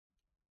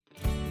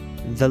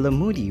The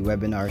Lamudi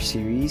webinar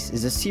series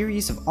is a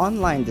series of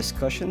online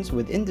discussions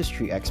with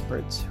industry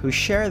experts who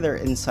share their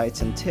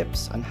insights and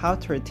tips on how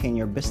to retain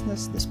your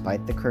business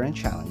despite the current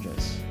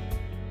challenges.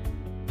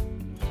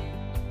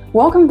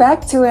 Welcome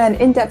back to an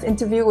in-depth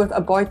interview with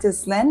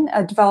Aboitiz Land,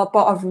 a developer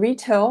of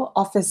retail,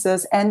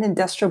 offices, and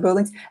industrial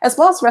buildings, as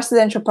well as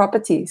residential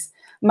properties.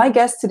 My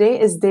guest today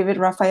is David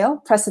Raphael,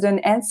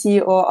 President and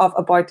CEO of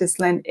Aboitiz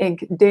Land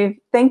Inc. Dave,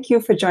 thank you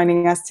for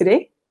joining us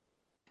today.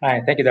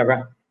 Hi, thank you,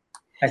 Deborah.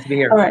 Nice to be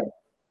here. All right.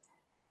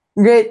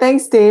 Great,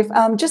 thanks, Dave.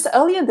 Just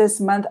earlier this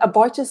month,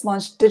 Aboitiz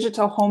launched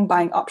digital home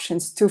buying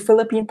options to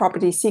Philippine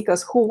property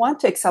seekers who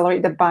want to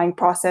accelerate the buying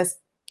process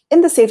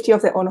in the safety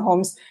of their own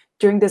homes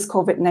during this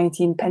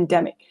COVID-19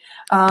 pandemic.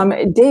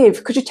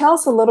 Dave, could you tell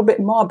us a little bit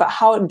more about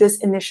how this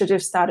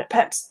initiative started,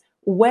 perhaps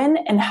when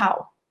and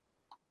how?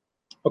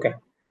 Okay.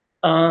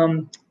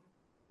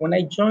 When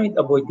I joined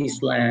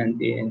Aboitiz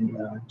Land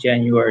in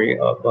January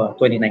of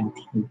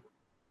 2019,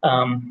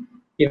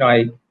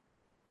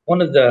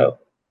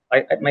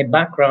 my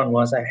background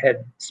was I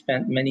had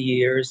spent many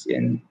years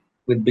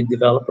with big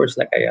developers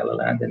like Ayala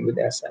Land and with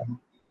SM.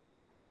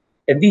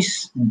 And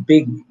these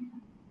big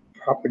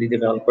property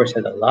developers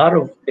had a lot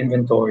of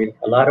inventory,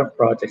 a lot of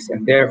projects,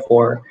 and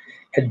therefore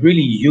had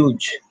really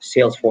huge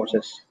sales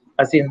forces,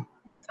 as in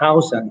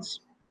thousands,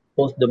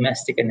 both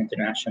domestic and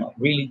international,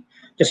 really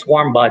just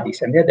warm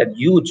bodies. And they had that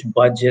huge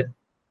budget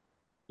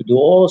to do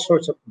all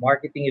sorts of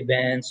marketing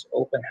events,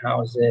 open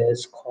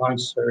houses,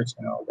 concerts,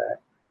 and all that.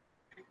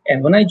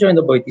 And when I joined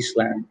Aboitiz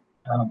Land,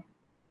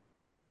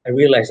 I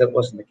realized that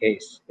wasn't the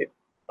case.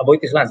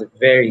 Aboitiz Land is a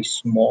very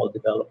small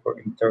developer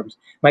in terms,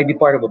 might be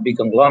part of a big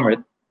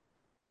conglomerate,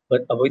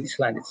 but Aboitiz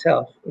Land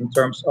itself, in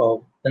terms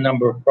of the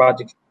number of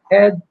projects they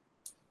had,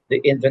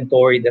 the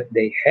inventory that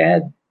they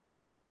had,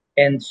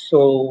 and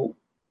so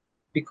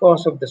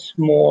because of the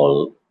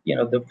small,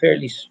 the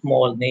fairly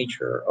small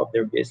nature of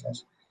their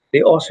business,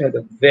 they also had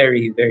a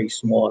very, very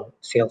small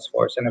sales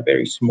force and a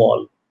very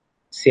small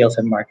sales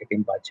and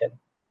marketing budget.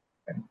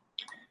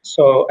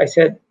 So I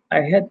said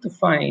I had to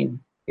find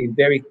a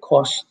very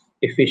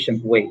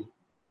cost-efficient way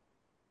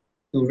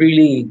to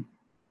really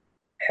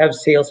have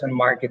sales and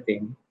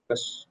marketing,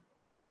 because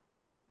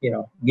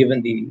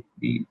given the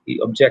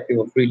objective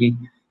of really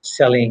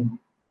selling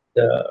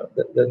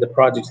the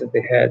projects that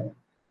they had,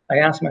 I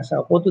asked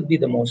myself, what would be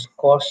the most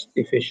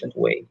cost-efficient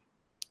way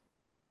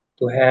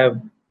to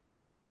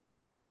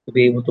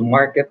be able to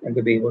market and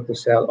to be able to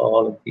sell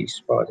all of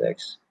these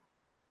projects?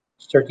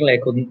 Certainly,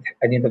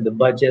 I didn't have the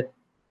budget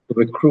to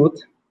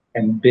recruit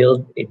and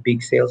build a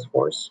big sales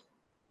force.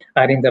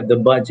 I didn't have the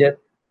budget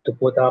to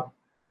put up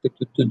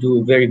to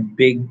do very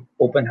big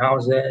open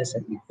houses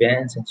and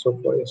events and so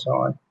forth and so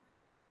on.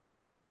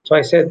 So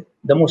I said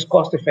the most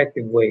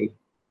cost-effective way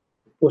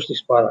to push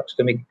these products,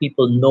 to make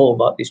people know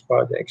about these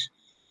projects,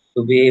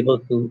 to be able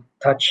to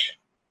touch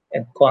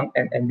and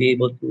be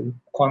able to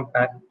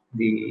contact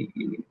the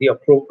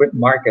appropriate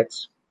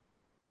markets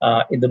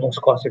in the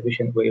most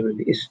cost-efficient way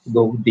really is to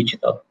go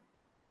digital.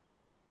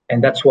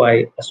 And that's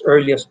why as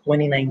early as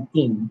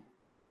 2019,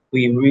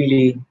 we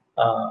really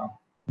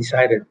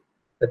decided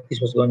that this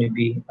was going to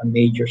be a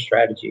major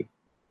strategy.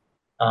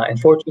 And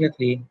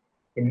fortunately,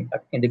 in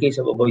the case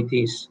of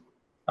Aboitiz,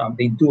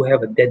 they do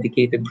have a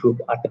dedicated group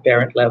at the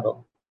parent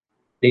level.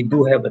 They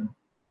do have a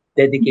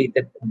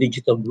dedicated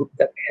digital group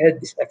that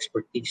had this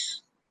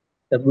expertise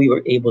that we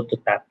were able to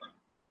tap.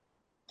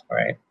 All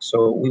right.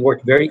 So we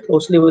worked very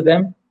closely with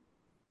them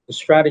to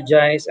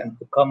strategize and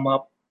to come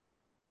up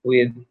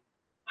with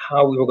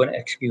how we were going to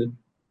execute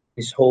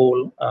this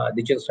whole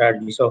digital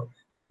strategy. So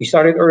we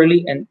started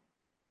early, and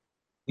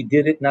we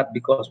did it not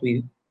because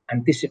we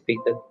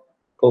anticipated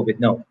COVID.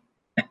 No,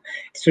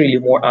 it's really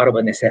more out of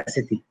a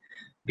necessity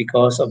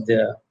because of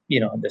the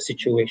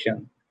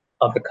situation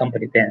of the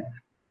company then.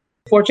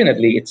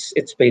 Fortunately,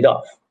 it's paid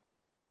off.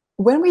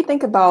 When we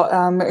think about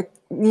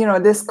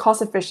this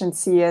cost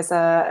efficiency as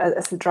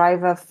a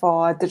driver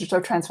for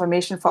digital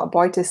transformation for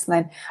Aboitiz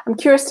Land, I'm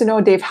curious to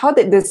know, Dave, how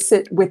did this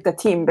sit with the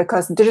team?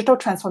 Because digital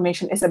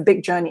transformation is a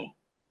big journey.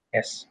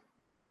 Yes.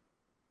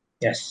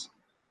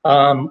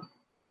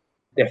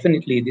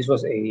 Definitely, this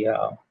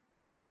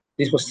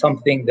was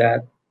something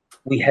that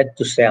we had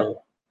to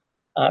sell.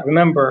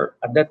 Remember,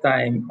 at that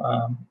time,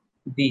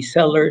 the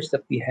sellers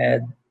that we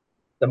had,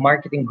 the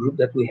marketing group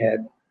that we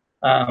had,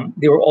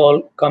 they were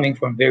all coming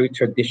from very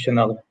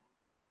traditional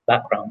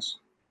backgrounds.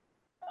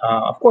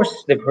 Of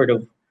course, they've heard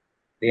of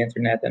the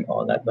internet and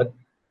all that, but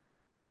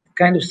the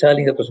kind of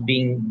selling that was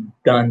being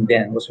done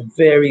then was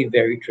very,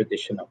 very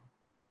traditional.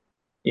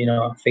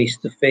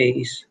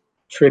 Face-to-face,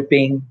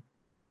 tripping,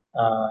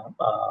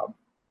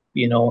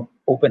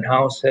 open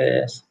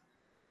houses,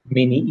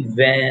 mini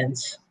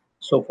events,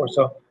 so forth.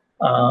 So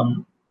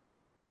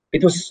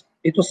it was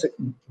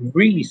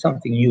really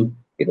something new.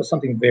 It was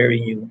something very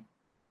new.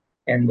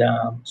 And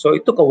so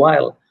it took a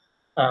while.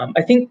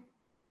 I think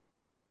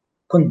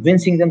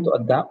convincing them to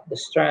adopt the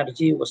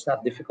strategy was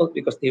not difficult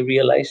because they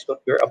realized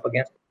what we were up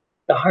against.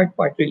 The hard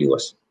part really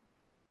was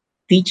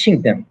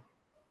teaching them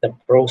the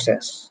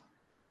process,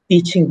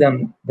 teaching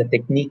them the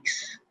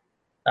techniques,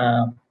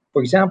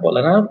 For example,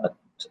 and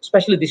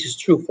especially this is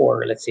true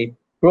for, let's say,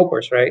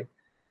 brokers, right,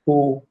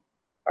 who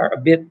are a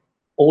bit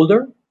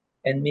older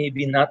and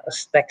maybe not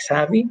as tech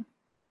savvy.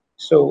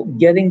 So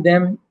getting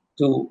them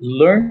to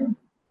learn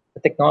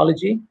the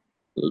technology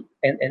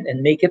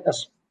and make it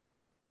as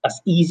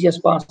easy as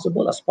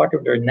possible as part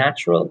of their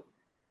natural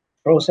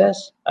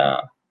process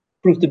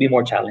proved to be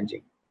more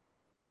challenging.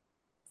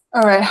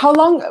 All right. How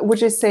long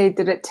would you say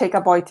did it take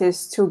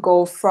Aboitiz to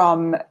go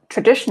from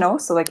traditional,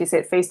 so like you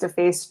said,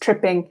 face-to-face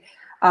tripping,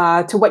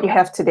 to what you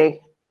have today?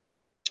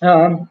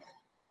 To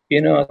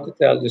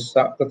tell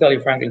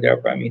you frankly,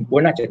 there, I mean,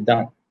 we're not yet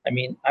done. I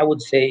mean, I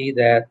would say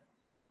that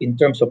in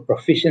terms of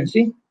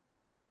proficiency,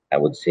 I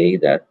would say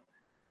that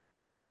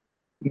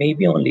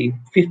maybe only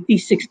 50,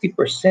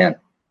 60%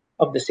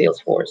 of the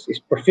sales force is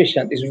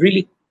proficient, is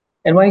really,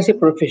 and when I say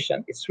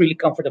proficient, it's really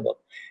comfortable.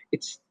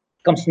 It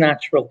comes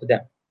natural to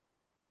them,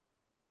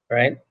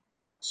 right?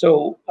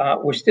 So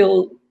we're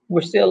still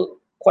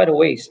quite a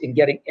ways in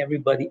getting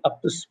everybody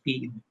up to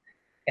speed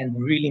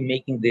and really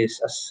making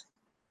this as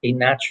a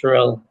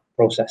natural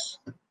process.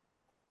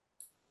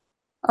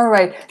 All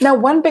right. Now,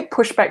 one big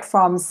pushback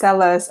from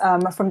sellers,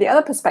 from the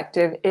other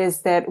perspective,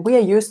 is that we are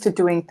used to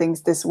doing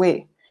things this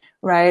way,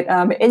 right?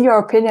 In your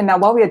opinion, now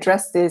while we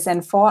address this,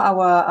 and for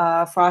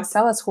our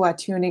sellers who are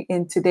tuning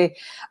in today,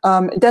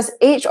 does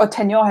age or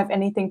tenure have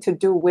anything to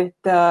do with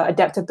the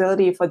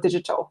adaptability for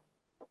digital?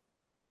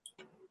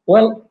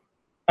 Well,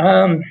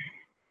 I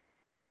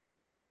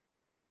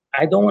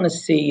don't want to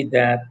say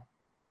that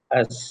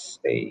as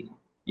a,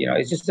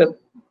 it's just that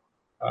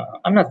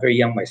I'm not very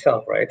young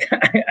myself, right?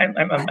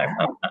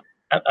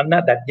 I'm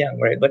not that young,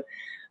 right? But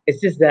it's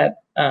just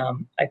that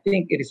I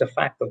think it is a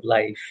fact of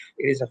life.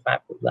 It is a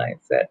fact of life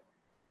that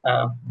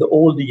the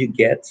older you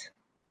get,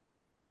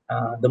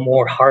 the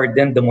more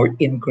hardened, the more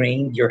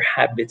ingrained your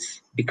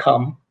habits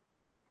become,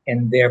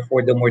 and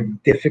therefore the more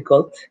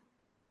difficult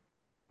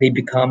they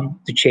become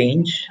to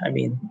change. I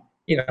mean,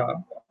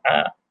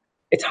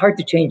 it's hard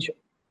to change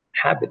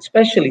habits,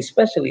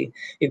 especially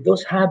if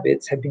those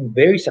habits have been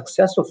very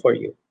successful for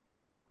you.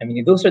 I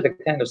mean, those are the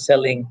kind of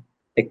selling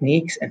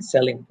techniques and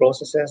selling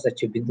processes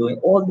that you've been doing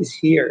all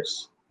these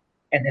years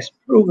and has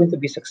proven to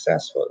be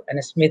successful and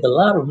has made a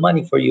lot of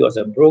money for you as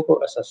a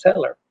broker, as a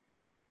seller.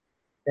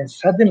 Then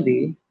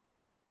suddenly,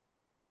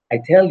 I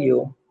tell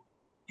you,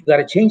 you got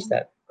to change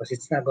that because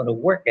it's not going to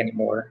work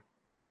anymore.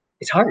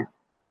 It's hard.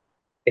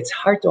 It's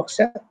hard to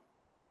accept.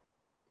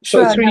 So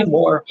Sure.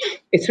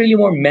 it's really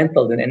more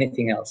mental than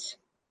anything else.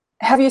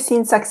 Have you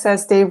seen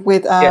success, Dave,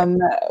 with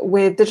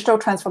digital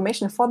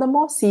transformation for the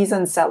more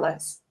seasoned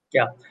sellers?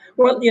 Yeah.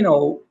 Well,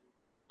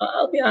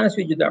 I'll be honest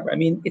with you, Deborah. I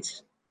mean,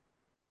 it's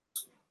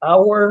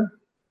our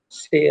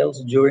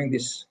sales during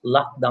this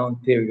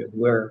lockdown period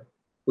where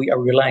we are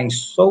relying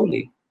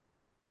solely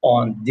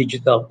on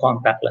digital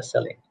contactless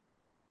selling.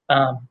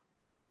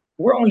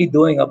 We're only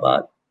doing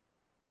about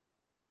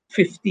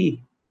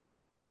 50,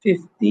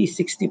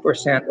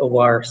 60% of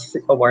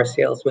our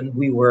sales when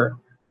we were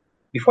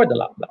before the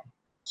lockdown.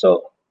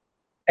 So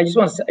I just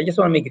want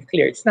to make it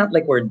clear. It's not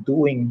like we're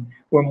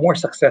more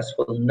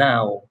successful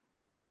now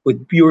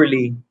with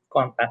purely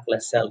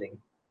contactless selling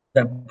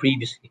than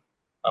previously.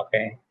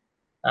 Okay.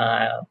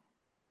 And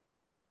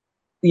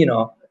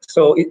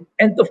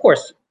of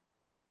course,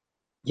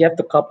 you have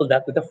to couple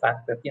that with the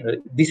fact that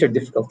these are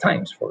difficult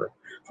times for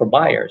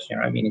buyers.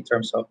 I mean, in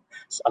terms of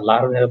a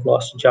lot of them have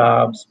lost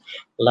jobs,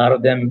 a lot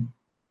of them,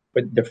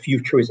 but their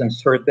future is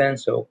uncertain.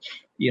 So,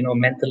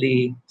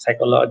 mentally,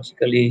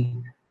 psychologically,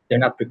 they're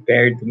not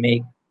prepared to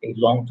make a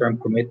long-term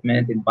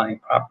commitment in buying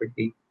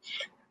property.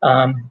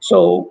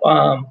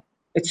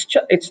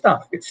 It's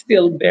tough. It's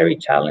still very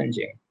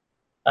challenging.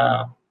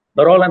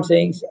 But all I'm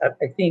saying is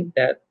I think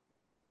that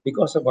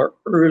because of our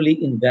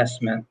early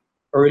investment,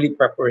 early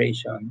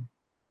preparation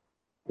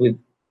with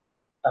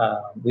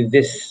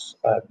this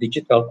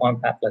digital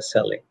contactless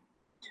selling,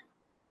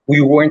 we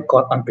weren't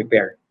caught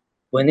unprepared.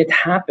 When it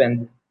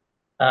happened,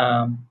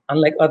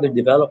 unlike other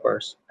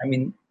developers, I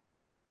mean,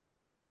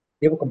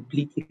 they were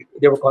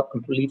caught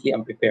completely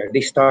unprepared. They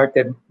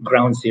started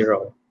ground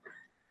zero,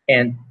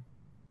 and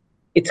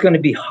it's going to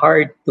be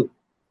hard to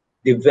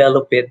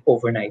develop it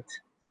overnight.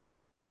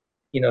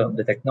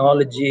 The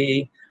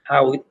technology,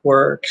 how it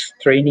works,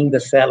 training the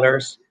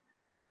sellers,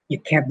 you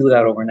can't do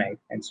that overnight.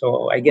 And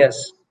so I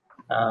guess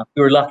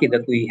we were lucky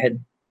that we had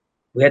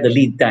the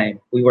lead time.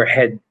 We were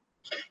ahead,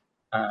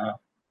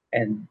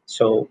 and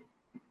so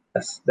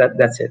that's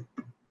it.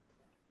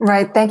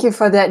 Right. Thank you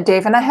for that,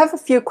 Dave. And I have a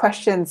few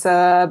questions,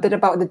 a bit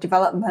about the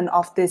development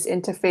of this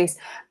interface.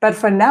 But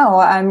for now,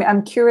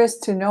 I'm curious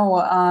to know,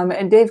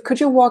 and Dave,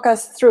 could you walk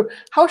us through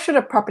how should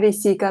a property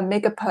seeker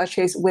make a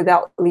purchase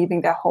without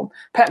leaving their home?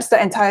 Perhaps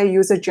the entire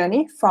user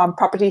journey from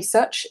property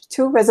search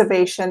to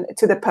reservation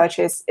to the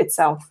purchase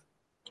itself.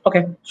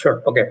 Okay,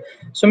 sure. Okay.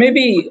 So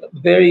maybe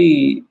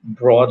very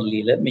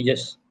broadly, let me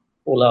just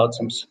pull out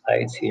some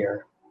slides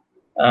here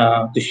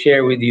to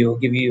share with you,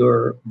 give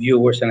your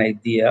viewers an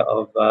idea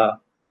of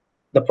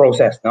the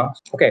process, no?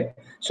 Okay,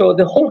 so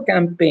the whole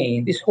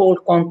campaign, this whole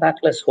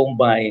contactless home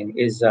buying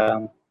is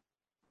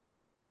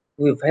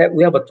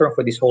we have a term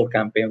for this whole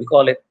campaign. We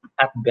call it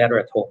at better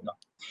at home. No?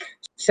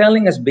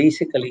 Selling is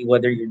basically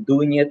whether you're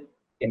doing it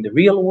in the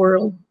real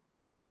world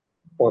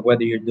or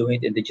whether you're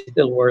doing it in the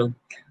digital world.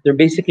 There are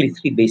basically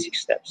three basic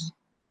steps.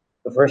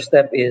 The first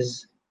step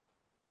is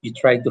you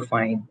try to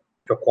find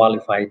your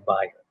qualified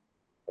buyer.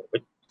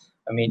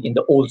 I mean, in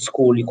the old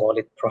school, you call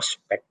it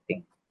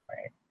prospecting,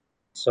 right?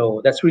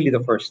 So that's really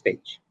the first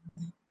stage.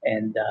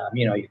 And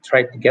you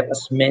try to get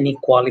as many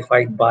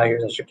qualified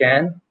buyers as you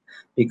can,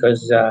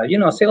 because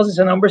sales is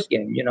a numbers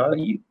game.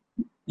 You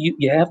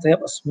have to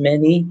have as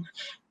many,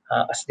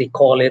 as they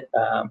call it.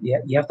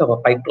 You have to have a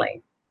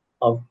pipeline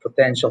of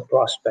potential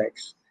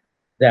prospects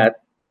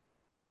that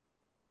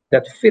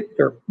fit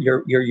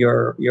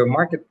your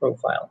market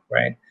profile,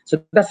 right?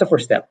 So that's the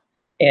first step,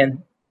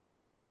 and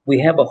we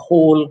have a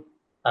whole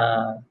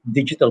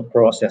digital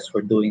process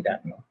for doing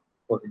that,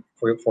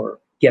 for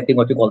getting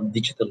what we call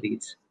digital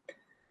leads.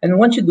 And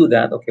once you do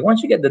that, okay,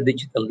 once you get the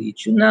digital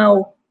leads, you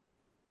now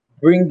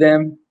bring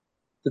them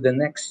to the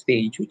next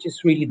stage, which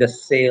is really the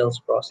sales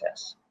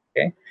process.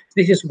 Okay,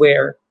 this is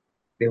where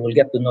they will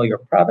get to know your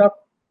product,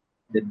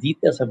 the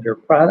details of your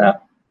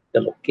product,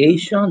 the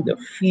location, the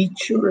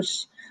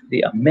features,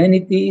 the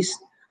amenities,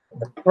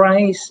 the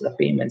price, the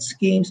payment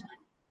schemes,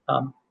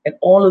 and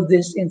all of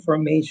this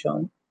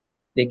information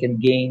they can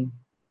gain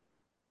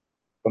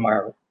from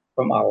our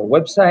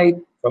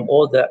website, from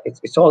all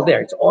it's all there.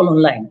 It's all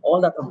online.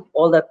 All that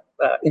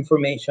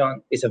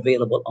information is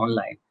available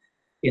online.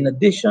 In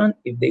addition,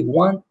 if they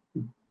want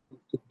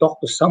to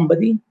talk to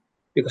somebody,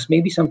 because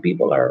maybe some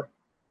people are,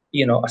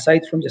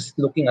 aside from just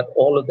looking at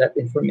all of that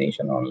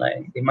information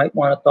online, they might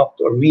want to talk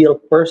to a real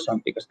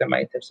person because they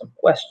might have some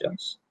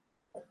questions,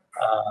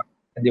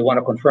 and they want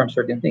to confirm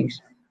certain things.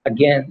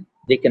 Again,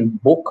 they can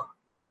book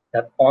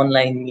that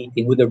online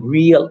meeting with a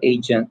real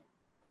agent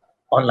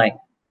online.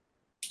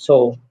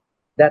 So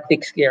that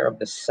takes care of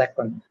the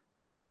second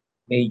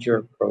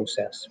major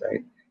process,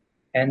 right?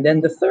 And then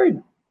the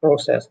third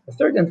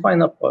and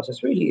final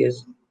process really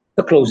is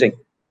the closing.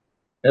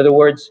 In other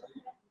words,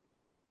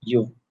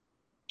 you've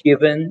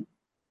given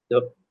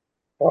the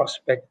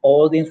prospect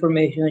all the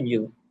information,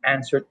 you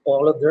answered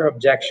all of their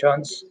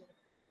objections,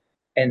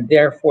 and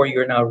therefore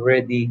you're now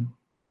ready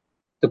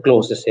to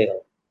close the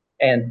sale.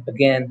 And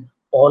again,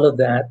 all of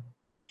that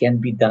can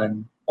be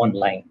done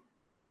online.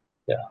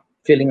 Yeah.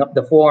 Filling up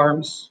the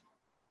forms,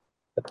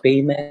 the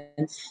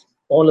payments,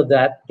 all of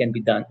that can be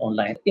done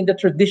online. In the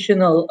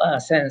traditional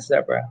sense,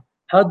 Deborah,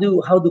 how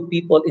do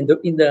people in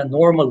the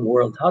normal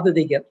world, how do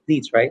they get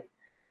leads, right?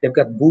 They've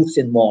got booths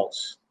in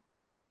malls,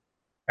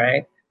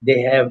 right?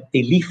 They have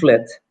a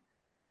leaflet.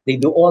 They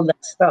do all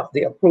that stuff.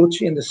 They approach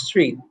you in the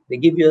street. They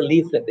give you a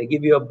leaflet. They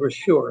give you a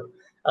brochure.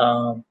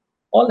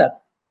 All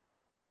that.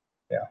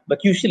 Yeah.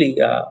 But usually,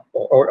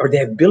 or they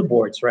have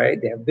billboards, right?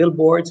 They have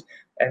billboards,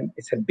 and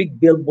it's a big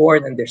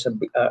billboard, and there's a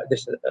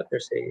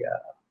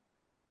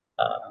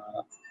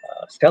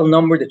cell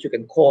number that you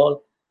can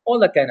call, all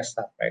that kind of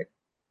stuff, right?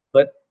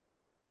 But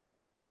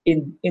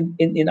in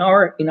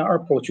our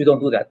approach, we don't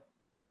do that.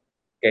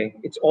 Okay,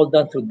 it's all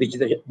done through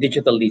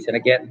digital leads, and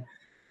again,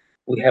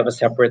 we have a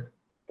separate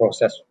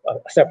process, a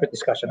separate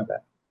discussion of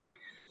that.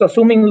 So,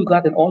 assuming we've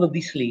gotten all of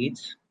these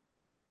leads,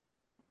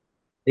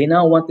 they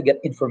now want to get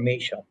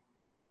information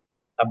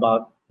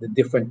about the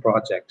different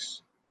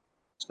projects.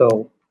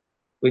 So,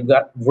 we've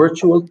got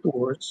virtual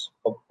tours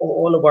of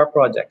all of our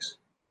projects.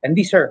 And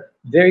these are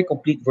very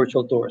complete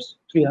virtual tours,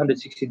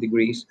 360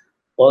 degrees,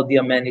 all the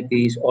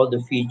amenities, all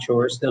the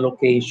features, the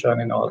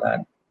location, and all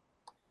that.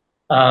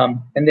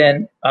 And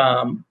then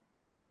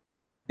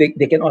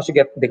they can also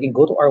they can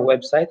go to our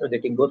website, or they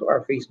can go to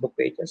our Facebook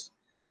pages.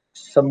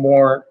 Some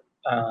more,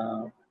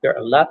 there are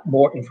a lot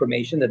more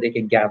information that they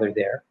can gather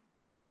there.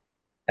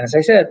 And as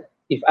I said,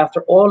 if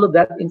after all of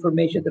that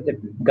information that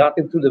they've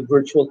gotten through the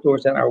virtual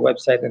tours on our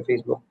website and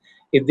Facebook,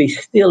 if they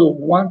still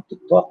want to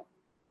talk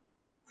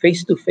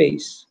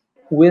face-to-face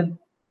with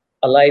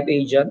a live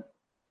agent,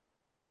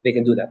 they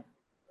can do that.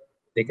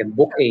 They can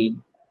book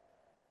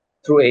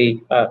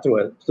through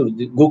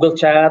the Google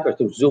Chat or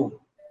through Zoom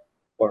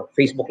or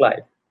Facebook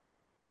Live.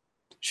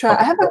 Sure.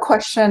 I have a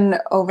question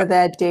over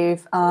there,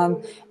 Dave.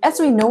 As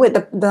we know it,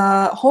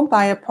 the home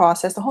buying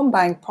process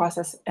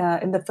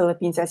in the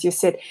Philippines, as you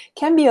said,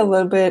 can be a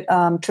little bit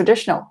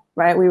traditional,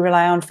 right? We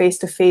rely on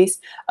face-to-face,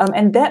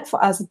 and that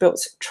for us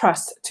builds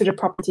trust to the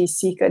property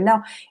seeker.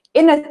 Now,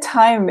 in a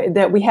time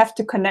that we have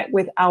to connect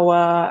with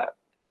our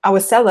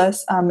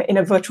sellers in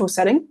a virtual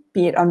setting,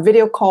 be it on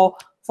video call,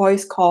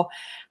 voice call,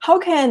 how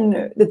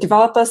can the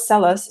developers,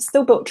 sellers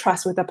still build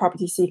trust with the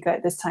property seeker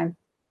at this time?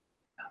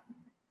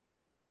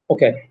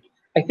 Okay,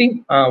 I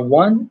think I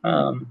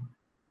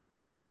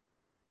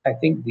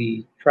think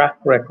the track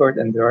record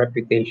and the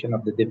reputation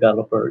of the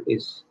developer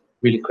is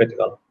really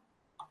critical.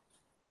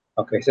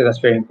 Okay, so that's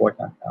very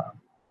important.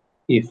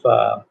 If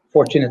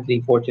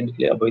fortunately,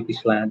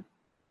 Aboitiz Land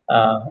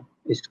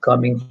is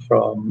coming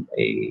from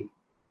a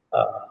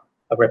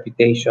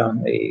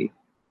reputation, a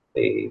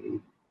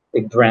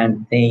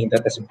brand name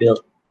that was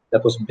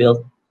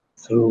built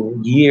through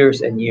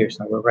years and years.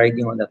 Now we're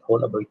riding on that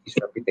whole Aboitiz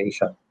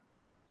reputation.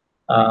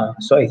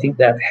 So I think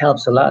that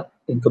helps a lot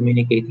in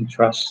communicating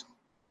trust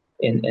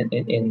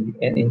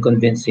in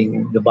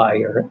convincing the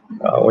buyer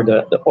or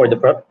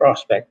the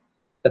prospect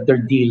that they're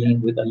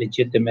dealing with a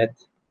legitimate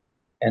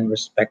and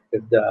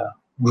respected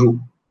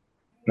group.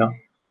 You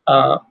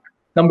know?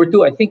 Number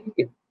two, I think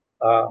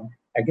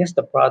I guess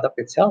the product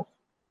itself.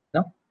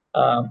 No,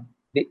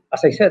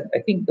 as I said, I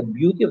think the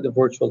beauty of the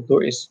virtual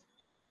tour is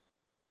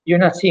you're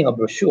not seeing a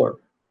brochure.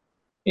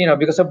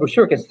 Because a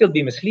brochure can still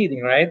be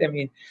misleading, right? I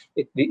mean,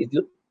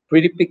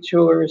 pretty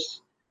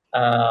pictures.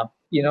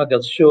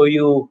 They'll show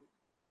you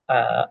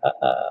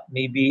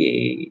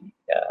maybe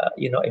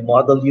a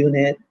model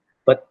unit,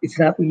 but it's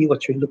not really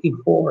what you're looking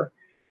for.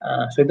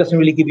 So it doesn't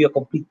really give you a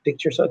complete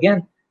picture. So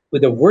again,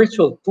 with a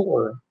virtual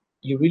tour,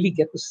 you really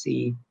get to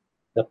see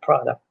the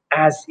product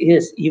as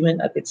is,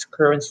 even at its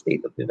current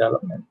state of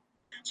development.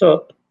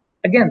 So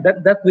again,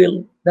 that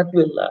will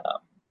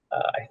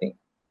I think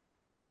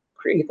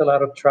create a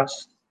lot of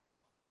trust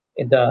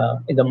in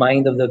the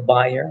mind of the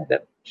buyer,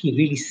 that he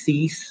really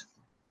sees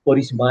what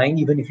he's buying,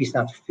 even if he's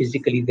not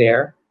physically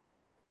there,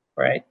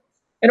 right?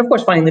 And of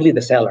course, finally,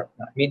 the seller.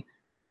 I mean,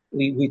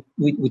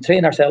 we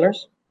train our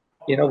sellers.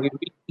 We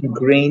really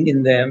ingrain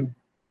in them,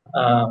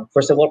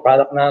 first of all,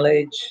 product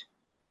knowledge,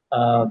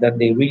 that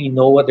they really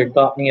know what they're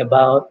talking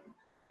about,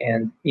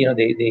 and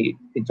they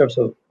in terms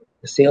of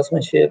the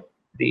salesmanship,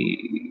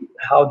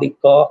 how they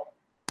talk,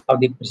 how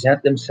they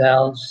present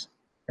themselves,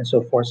 and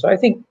so forth. So I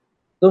think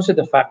those are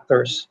the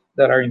factors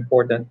that are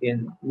important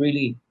in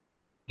really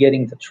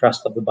getting the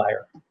trust of the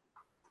buyer.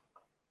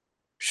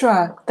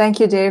 Sure. Thank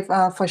you, Dave,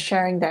 for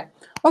sharing that.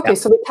 Okay, Yeah.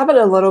 so we covered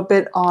a little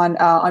bit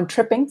on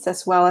trippings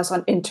as well as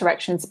on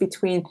interactions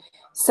between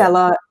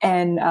seller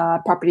and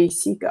property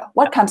seeker.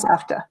 What comes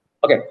after?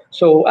 Okay,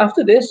 so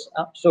after this,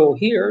 so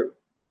here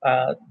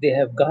they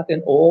have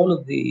gotten all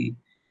of the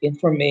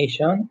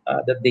information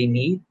that they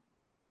need.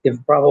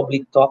 They've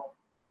probably talked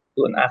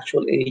to an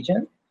actual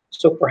agent.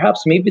 So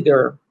perhaps maybe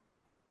the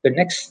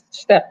next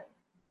step.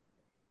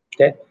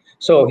 Okay,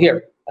 so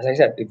here, as I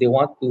said, if they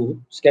want to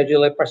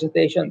schedule a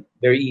presentation,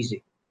 very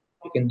easy.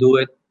 You can do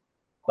it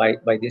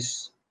by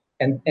this,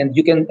 and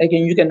you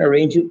can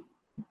arrange it,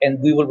 and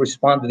we will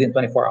respond within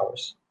 24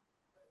 hours,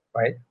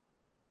 right?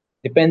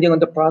 Depending on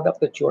the product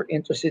that you're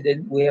interested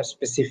in, we have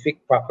specific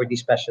property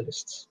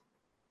specialists,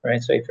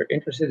 right? So if you're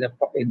interested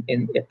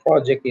in a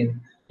project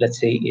in, let's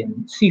say,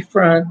 in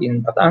Seafront,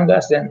 in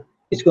Batangas, then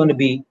it's going to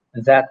be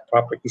that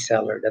property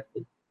seller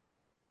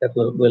that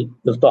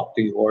will talk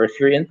to you. Or if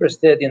you're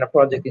interested in a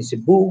project in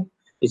Cebu,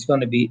 it's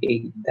going to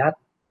be that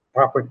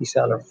property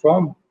seller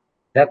from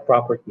that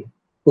property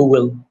who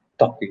will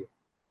talk to you.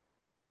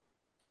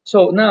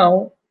 So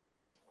now,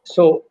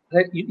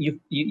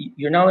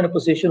 you're now in a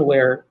position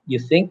where you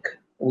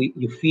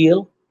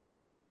feel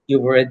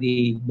you've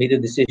already made a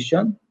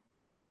decision.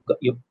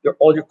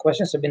 All your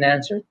questions have been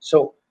answered.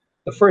 So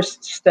the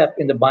first step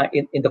in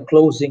the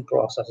closing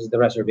process is the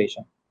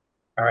reservation.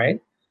 All right.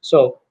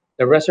 So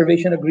the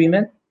reservation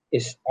agreement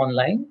is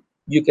online.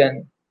 You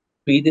can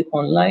read it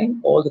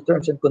online. All the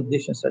terms and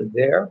conditions are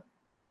there,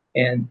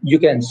 and you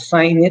can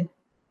sign it.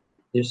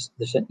 There's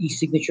an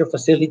e-signature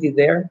facility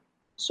there,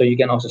 so you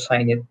can also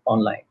sign it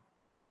online.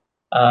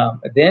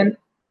 Then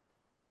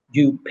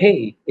you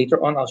pay.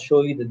 Later on, I'll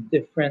show you the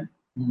different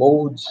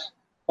modes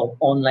of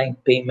online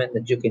payment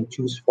that you can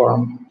choose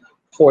from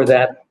for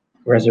that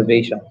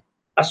reservation,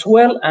 as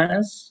well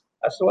as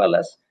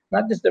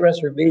not just the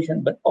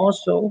reservation, but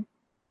also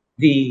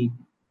the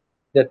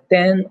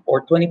 10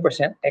 or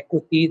 20%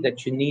 equity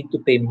that you need to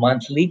pay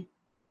monthly,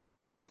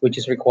 which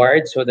is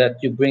required so that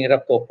you bring it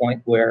up to a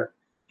point where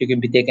you can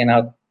be taken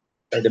out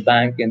by the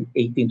bank in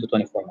 18 to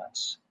 24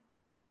 months,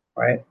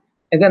 right?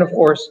 And then, of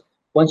course,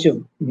 once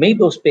you've made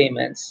those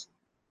payments,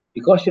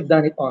 because you've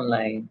done it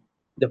online,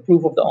 the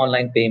proof of the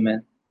online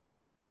payment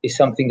is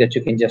something that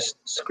you can just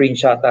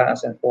screenshot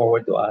us and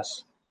forward to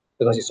us,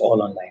 because it's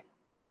all online.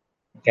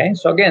 Okay,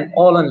 so again,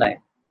 all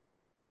online.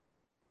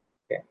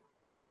 Okay.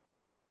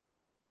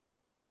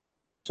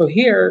 So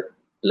here,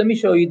 let me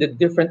show you the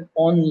different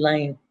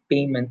online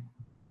payment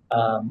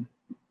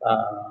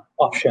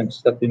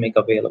options that we make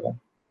available.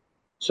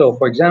 So,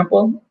 for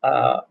example,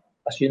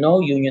 as you know,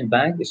 Union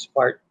Bank is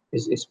part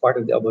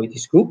of the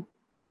Aboitiz Group,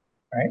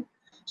 right?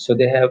 So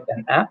they have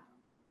an app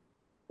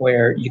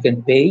where you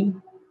can pay,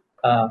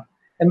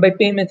 and by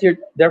payment here,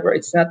 therefore,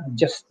 it's not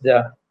just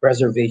the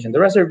reservation. The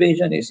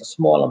reservation is a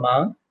small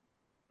amount.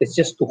 It's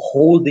just to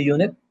hold the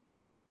unit,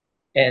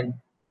 and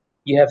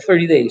you have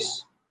 30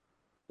 days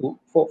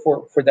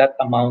for that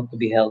amount to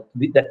be held,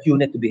 that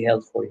unit to be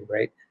held for you,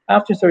 right?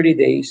 After 30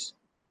 days,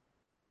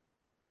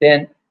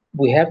 then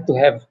we have to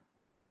have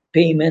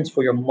payments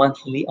for your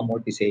monthly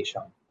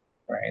amortization,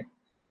 right?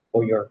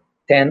 For your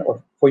 10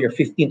 or for your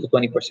 15 to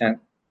 20%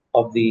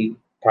 of the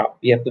prop,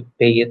 you have to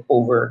pay it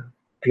over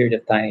a period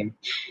of time,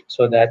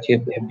 so that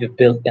you've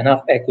built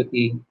enough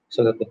equity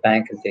so that the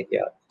bank can take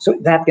it out. So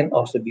that can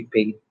also be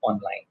paid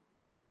online,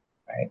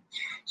 right?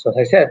 So as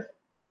I said,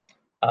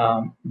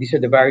 these are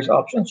the various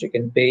options. You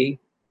can pay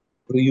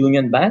through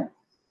Union Bank.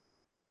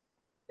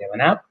 They have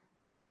an app.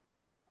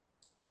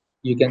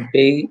 You can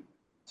pay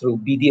through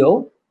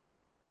BDO.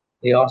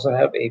 They also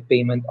have a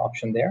payment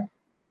option there.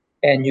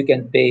 And you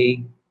can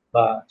pay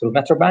through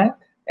Metrobank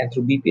and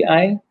through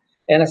BPI.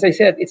 And as I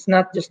said, it's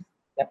not just,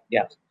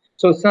 yeah.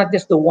 So it's not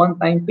just the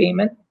one-time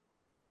payment,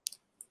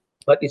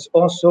 but it's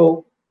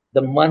also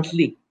the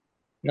monthly.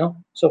 No?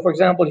 So for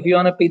example, if you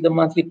want to pay the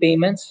monthly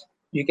payments,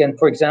 you can,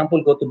 for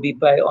example, go to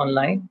BPI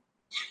online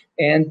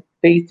and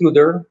pay through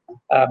their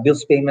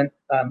bills payment,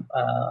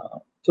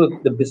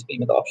 through the bills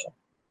payment option.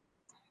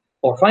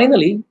 Or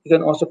finally, you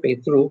can also pay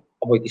through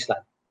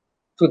Aboitisland,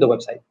 through the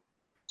website.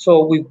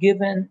 So we've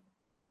given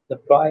the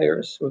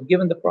buyers, we've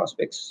given the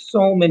prospects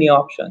so many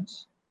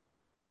options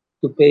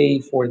to pay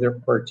for their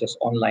purchase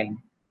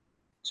online,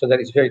 so that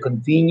it's very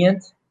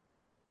convenient,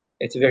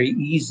 it's very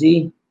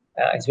easy,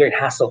 it's very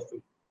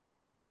hassle-free.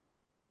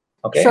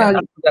 Okay, Sure. and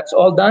after that's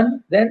all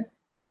done, then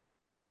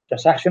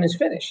transaction is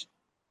finished.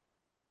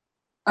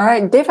 All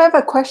right, Dave, I have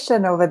a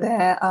question over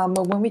there.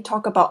 When we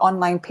talk about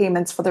online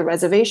payments for the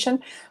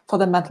reservation, for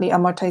the monthly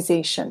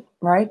amortization,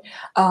 right?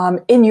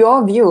 In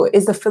your view,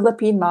 is the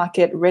Philippine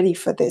market ready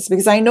for this?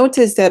 Because I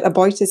noticed that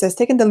Aboitiz has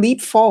taken the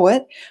leap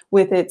forward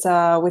with its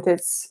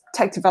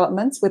tech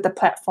developments, with the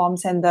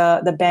platforms and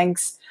the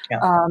banks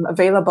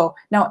available.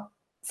 Now,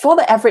 for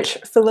the average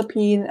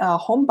Philippine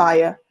home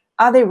buyer,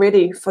 are they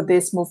ready for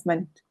this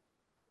movement?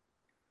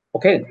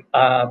 Okay,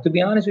 to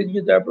be honest with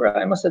you, Deborah,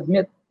 I must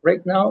admit,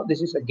 right now,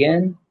 this is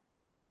again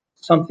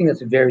something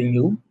that's very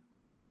new,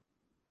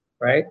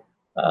 right?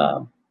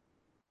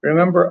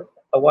 Remember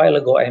a while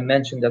ago, I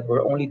mentioned that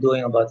we're only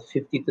doing about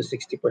 50 to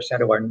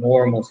 60% of our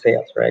normal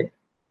sales, right?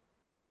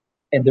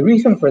 And the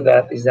reason for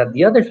that is that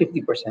the other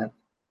 50%,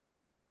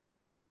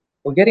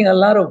 we're getting a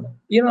lot of,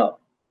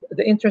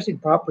 the interest in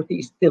property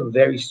is still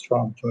very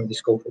strong during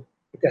this COVID.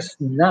 It has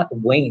not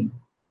waned,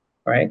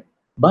 right?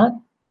 But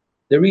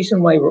the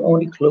reason why we're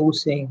only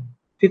closing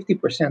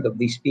 50% of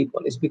these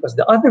people is because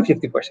the other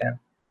 50%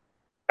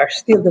 are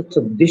still the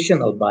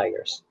traditional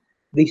buyers.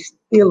 They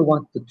still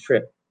want to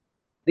trip.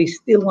 They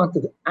still want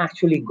to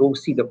actually go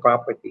see the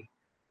property.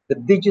 The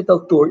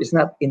digital tour is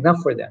not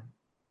enough for them.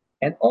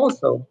 And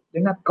also,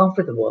 they're not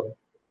comfortable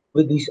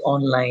with these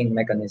online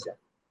mechanisms.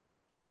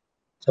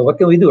 So what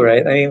can we do,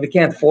 right? I mean, we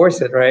can't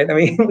force it, right? I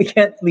mean, we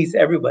can't please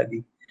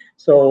everybody.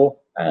 So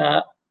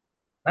I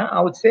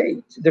would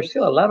say there's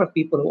still a lot of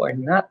people who are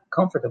not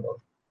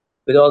comfortable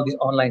with all this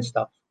online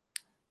stuff.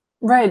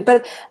 Right,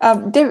 but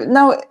David,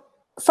 now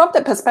from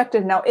the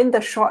perspective now, in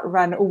the short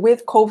run,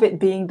 with COVID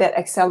being that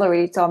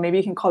accelerator, or maybe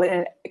you can call it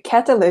a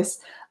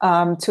catalyst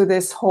to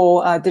this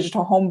whole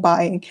digital home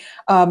buying,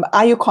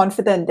 are you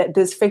confident that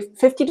this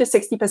 50 to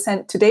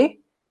 60% today,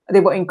 they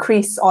will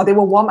increase or they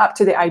will warm up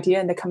to the idea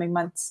in the coming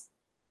months?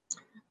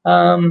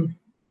 I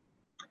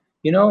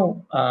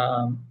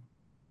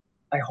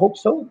hope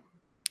so.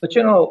 But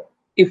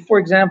if, for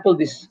example,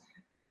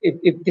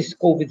 if this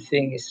COVID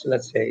thing is,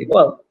 let's say,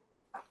 well,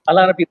 a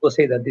lot of people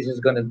say that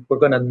we're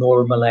gonna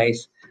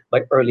normalize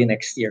by early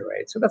next year,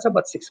 right? So that's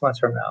about 6 months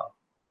from now.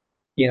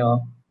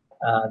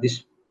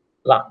 This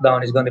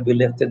lockdown is going to be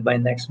lifted by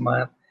next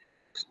month.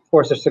 Of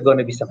course, there's still going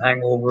to be some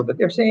hangover, but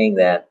they're saying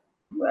that,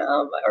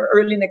 well,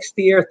 early next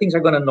year things are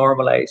going to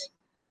normalize.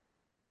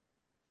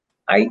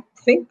 I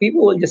think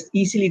people will just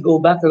easily go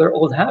back to their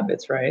old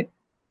habits, right?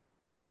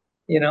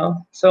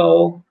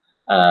 So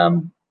I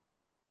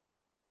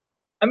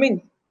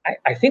mean,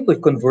 I think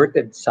we've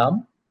converted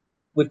some.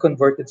 We've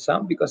converted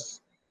some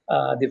because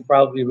they've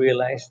probably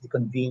realized the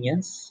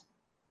convenience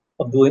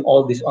of doing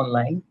all this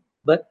online.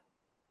 But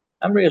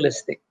I'm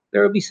realistic.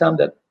 There will be some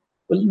that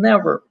will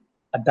never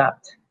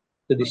adapt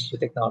to this new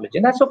technology,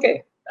 and that's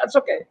okay. That's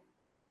okay.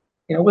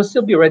 We'll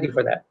still be ready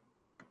for that.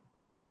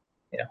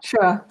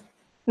 Sure.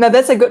 No,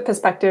 that's a good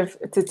perspective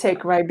to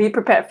take, right? Be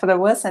prepared for the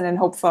worst and then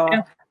hope for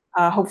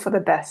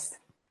the best.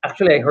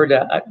 Actually, I heard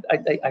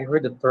I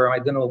heard the term. I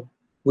don't know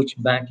which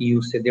bank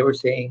used it. They were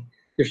saying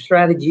their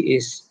strategy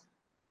is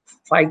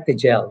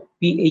PhyTGel,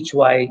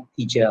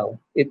 PhyTGel.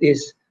 It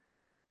is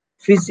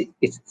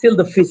it's still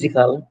the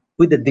physical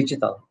with the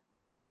digital.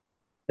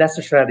 That's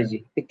the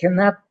strategy. They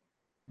cannot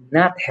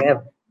not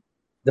have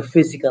the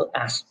physical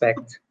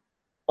aspect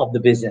of the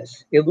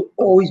business. It will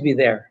always be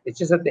there. It's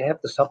just that they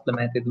have to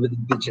supplement it with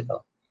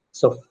digital.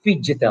 So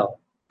phygital.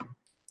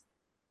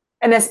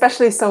 And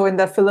especially so in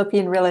the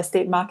Philippine real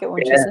estate market,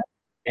 won't you say?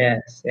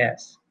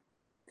 Yes.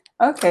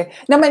 Okay.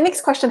 Now, my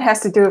next question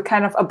has to do with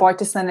kind of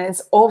Aboitiz and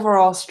its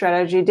overall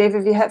strategy. Dave,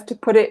 if you have to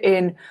put it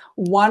in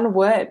one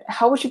word,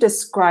 how would you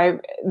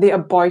describe the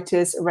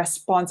Aboitiz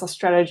response or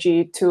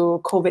strategy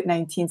to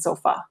COVID-19 so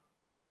far?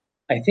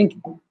 I think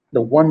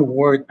the one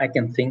word I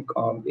can think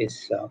of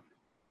is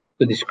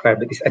to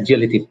describe it is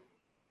agility.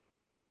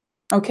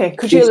 Okay.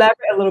 Could you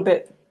elaborate a little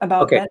bit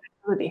about that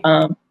agility?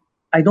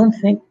 I don't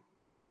think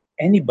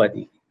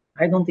anybody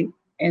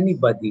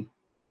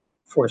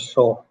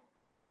foresaw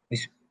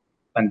this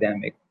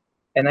pandemic.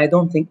 And I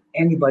don't think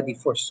anybody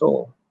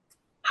foresaw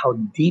how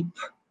deep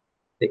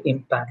the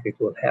impact it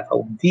will have,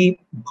 how deep,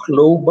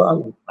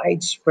 global,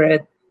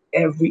 widespread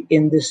every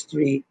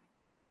industry.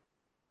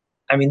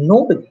 I mean,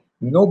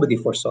 nobody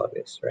foresaw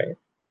this, right?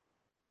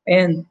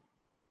 And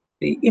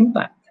the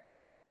impact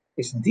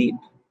is deep.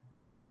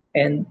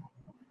 And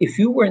if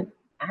you weren't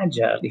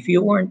agile, if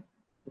you weren't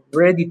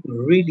ready to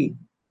really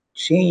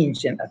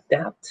change and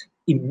adapt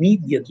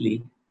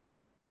immediately,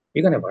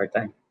 you're gonna have a hard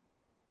time.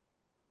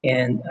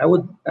 And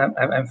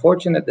I'm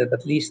fortunate that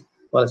at least,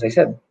 well, as I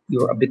said, you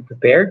were a bit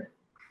prepared.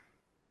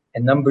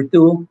 And number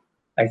two,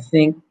 I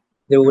think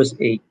there was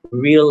a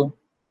real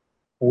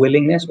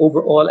willingness.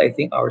 Overall, I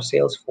think our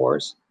sales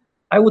force,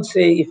 I would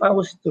say if I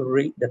was to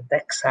rate the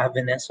tech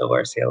savviness of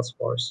our sales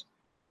force,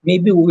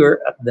 maybe we're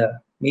at the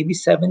maybe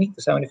 70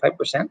 to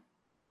 75%.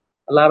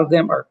 A lot of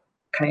them are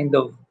kind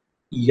of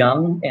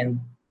young and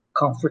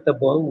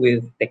comfortable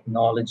with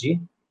technology.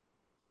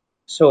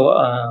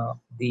 So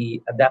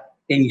the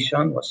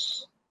adaptation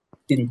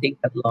didn't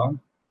take that long.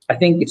 I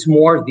think it's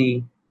more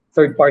the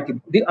third party.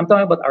 I'm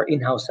talking about our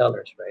in-house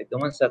sellers, right? The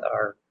ones that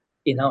are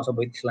in-house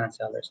Aboitiz Land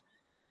sellers.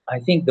 I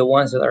think the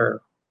ones that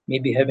are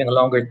maybe having a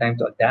longer time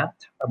to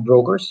adapt are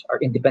brokers, are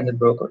independent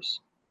brokers.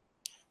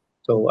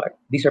 So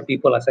these are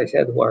people, as I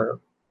said, who are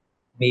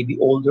maybe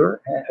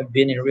older, have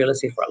been in real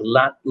estate for a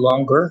lot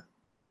longer,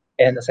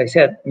 and as I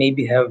said,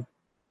 maybe have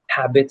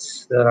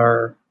habits that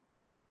are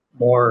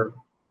more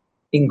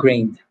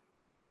ingrained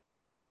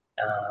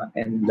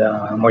and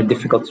more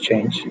difficult to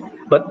change.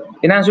 But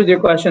in answer to your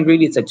question,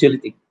 really, it's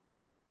agility.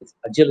 It's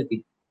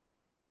agility.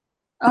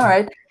 All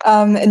right.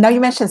 Now you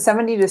mentioned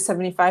 70 to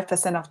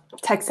 75% of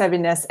tech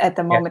savviness at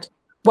the moment. Yeah.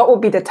 What would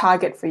be the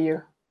target for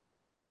you?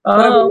 What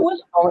are we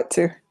looking forward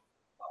to?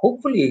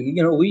 Hopefully,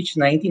 reach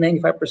 90,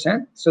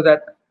 95%, so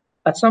that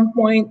at some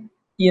point,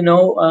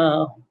 we're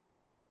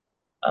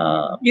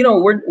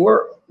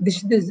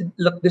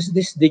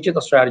this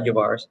digital strategy of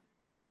ours.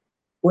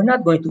 We're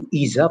not going to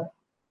ease up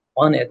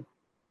on it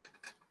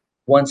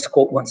once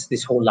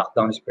this whole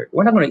lockdown is period.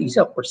 We're not going to ease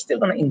up. We're still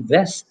going to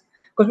invest,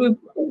 because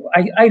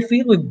I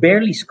feel we've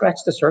barely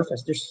scratched the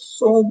surface. There's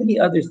so many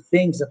other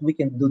things that we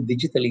can do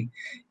digitally,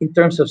 in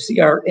terms of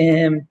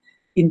CRM,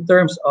 in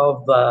terms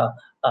of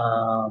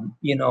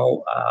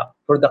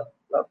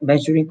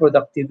measuring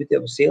productivity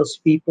of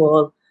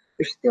salespeople.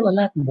 There's still a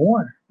lot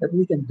more that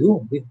we can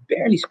do. We've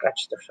barely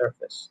scratched the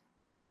surface,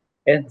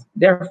 and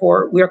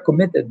therefore we are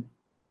committed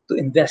to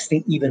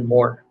investing even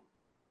more.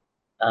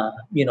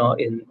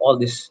 In all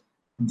this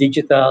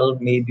digital,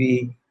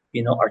 maybe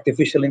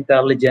artificial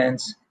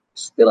intelligence.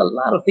 Still a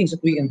lot of things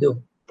that we can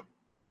do.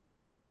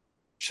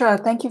 Sure.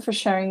 Thank you for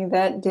sharing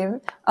that,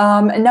 David.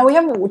 And now we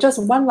have just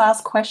one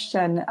last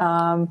question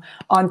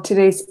on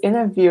today's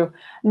interview.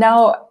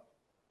 Now,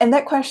 and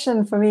that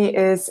question for me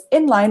is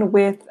in line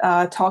with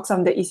talks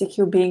on the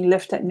ECQ being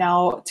lifted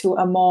now to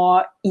a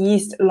more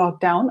eased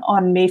lockdown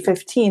on May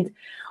 15th.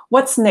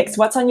 What's next?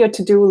 What's on your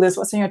to-do list?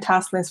 What's on your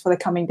task list for the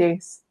coming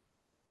days?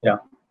 Yeah.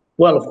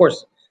 Well, of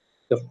course,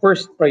 the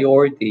first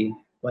priority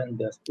when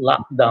the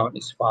lockdown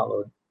is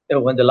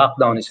when the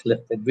lockdown is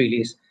lifted,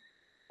 really is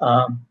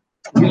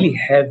really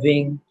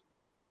having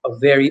a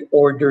very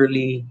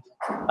orderly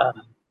a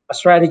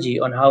strategy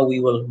on how we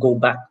will go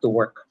back to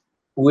work,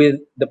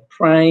 with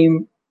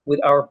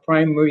our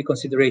primary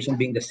consideration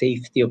being the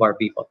safety of our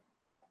people.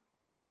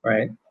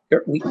 Right?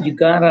 We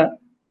gotta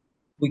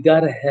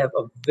have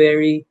a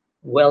very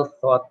well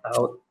thought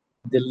out,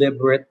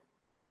 deliberate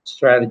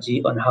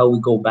strategy on how we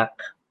go back.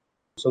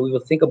 So we will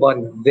think about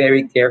it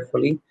very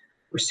carefully.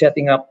 We're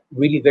setting up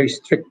really very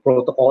strict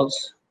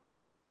protocols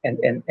and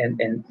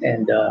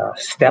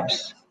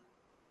steps.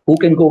 Who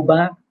can go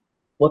back?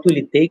 What will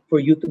it take for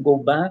you to go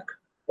back?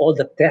 All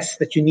the tests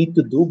that you need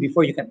to do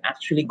before you can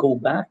actually go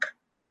back.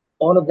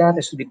 All of that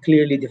has to be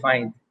clearly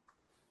defined,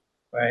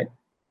 right?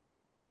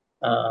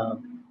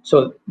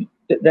 So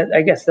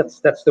I guess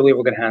that's the way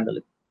we're going to handle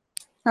it.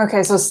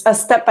 Okay, so a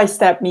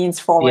step-by-step means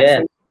forward.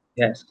 Yeah.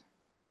 Yes.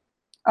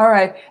 All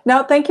right.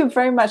 Now, thank you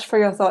very much for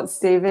your thoughts,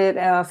 David,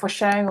 for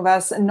sharing with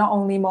us not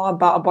only more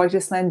about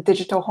Aboitiz Land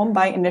digital home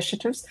buying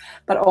initiatives,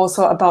 but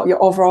also about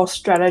your overall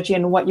strategy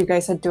and what you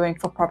guys are doing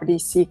for property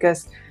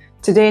seekers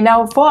today.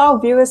 Now, for our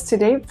viewers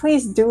today,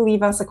 please do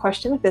leave us a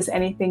question if there's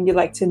anything you'd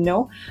like to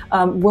know.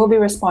 We'll be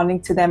responding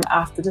to them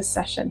after the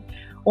session.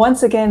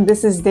 Once again,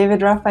 this is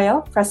David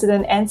Raphael,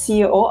 President and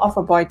CEO of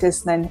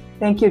Aboitiz Land.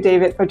 Thank you,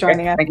 David, for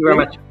joining us. Thank you very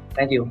much.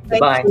 Thank you.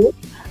 Goodbye.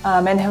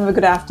 And have a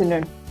good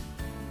afternoon.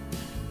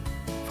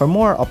 For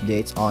more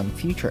updates on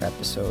future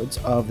episodes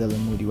of the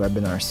Lamudi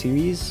webinar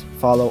series,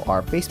 follow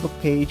our Facebook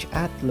page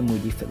at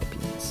Lamudi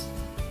Philippines.